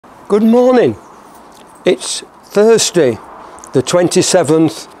Good morning. It's Thursday, the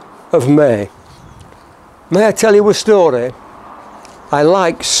 27th of May. May I tell you a story? I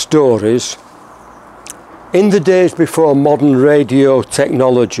like stories. In the days before modern radio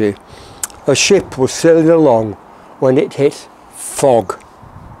technology, a ship was sailing along when it hit fog.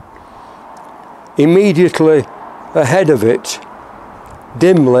 Immediately ahead of it,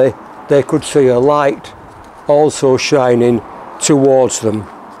 dimly, they could see a light also shining towards them.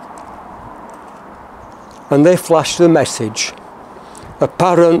 And they flashed the message: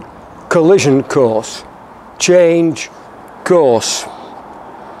 apparent collision course, change course.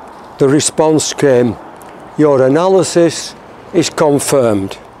 The response came: your analysis is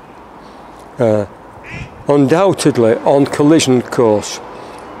confirmed. Undoubtedly on collision course.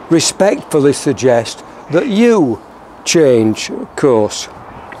 Respectfully suggest that you change course.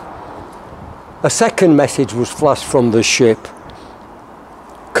 A second message was flashed from the ship: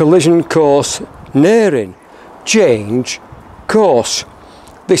 collision course nearing, change course.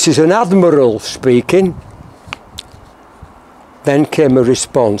 This is an admiral speaking. Then came a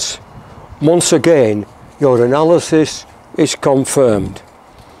response: once again, your analysis is confirmed.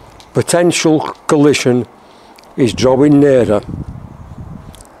 Potential collision is drawing nearer.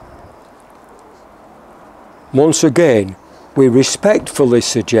 Once again, we respectfully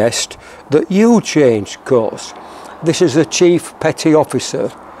suggest that you change course. This is the Chief Petty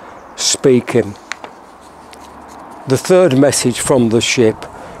Officer speaking. The third message from the ship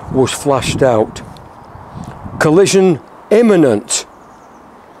was flashed out: collision imminent.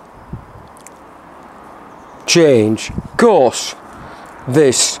 Change course.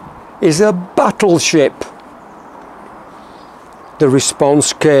 This is a battleship. The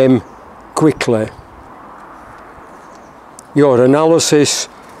response came quickly: your analysis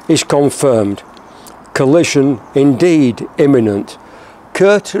is confirmed. Collision indeed imminent.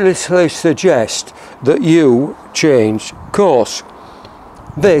 Courteously suggest that you change course.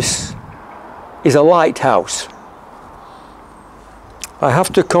 This is a lighthouse. I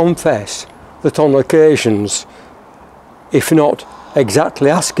have to confess that on occasions, if not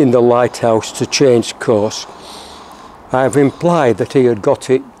exactly asking the lighthouse to change course, I have implied that he had got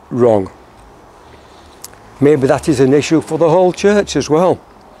it wrong. Maybe that is an issue for the whole church as well.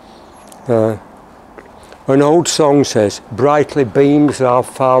 An old song says, brightly beams our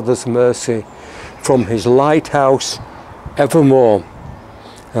Father's mercy from his lighthouse evermore.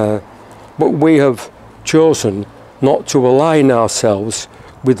 But we have chosen not to align ourselves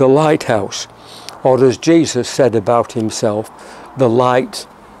with the lighthouse, or as Jesus said about himself, the light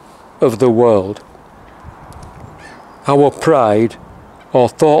of the world. Our pride or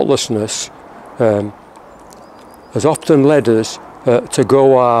thoughtlessness has often led us to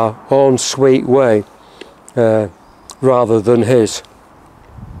go our own sweet way rather than his.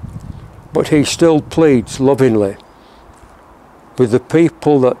 But he still pleads lovingly with the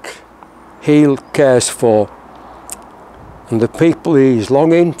people that he cares for and the people he is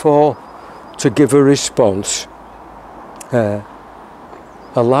longing for to give a response.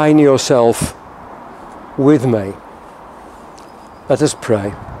 Align yourself with me. Let us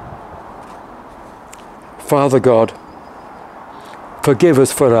pray. Father God, forgive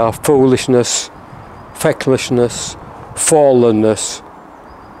us for our foolishness, fecklessness, fallenness.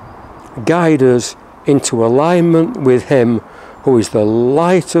 Guide us into alignment with him who is the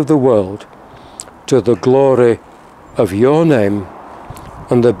light of the world, to the glory of your name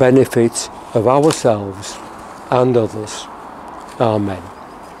and the benefit of ourselves and others. Amen.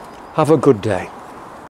 Have a good day.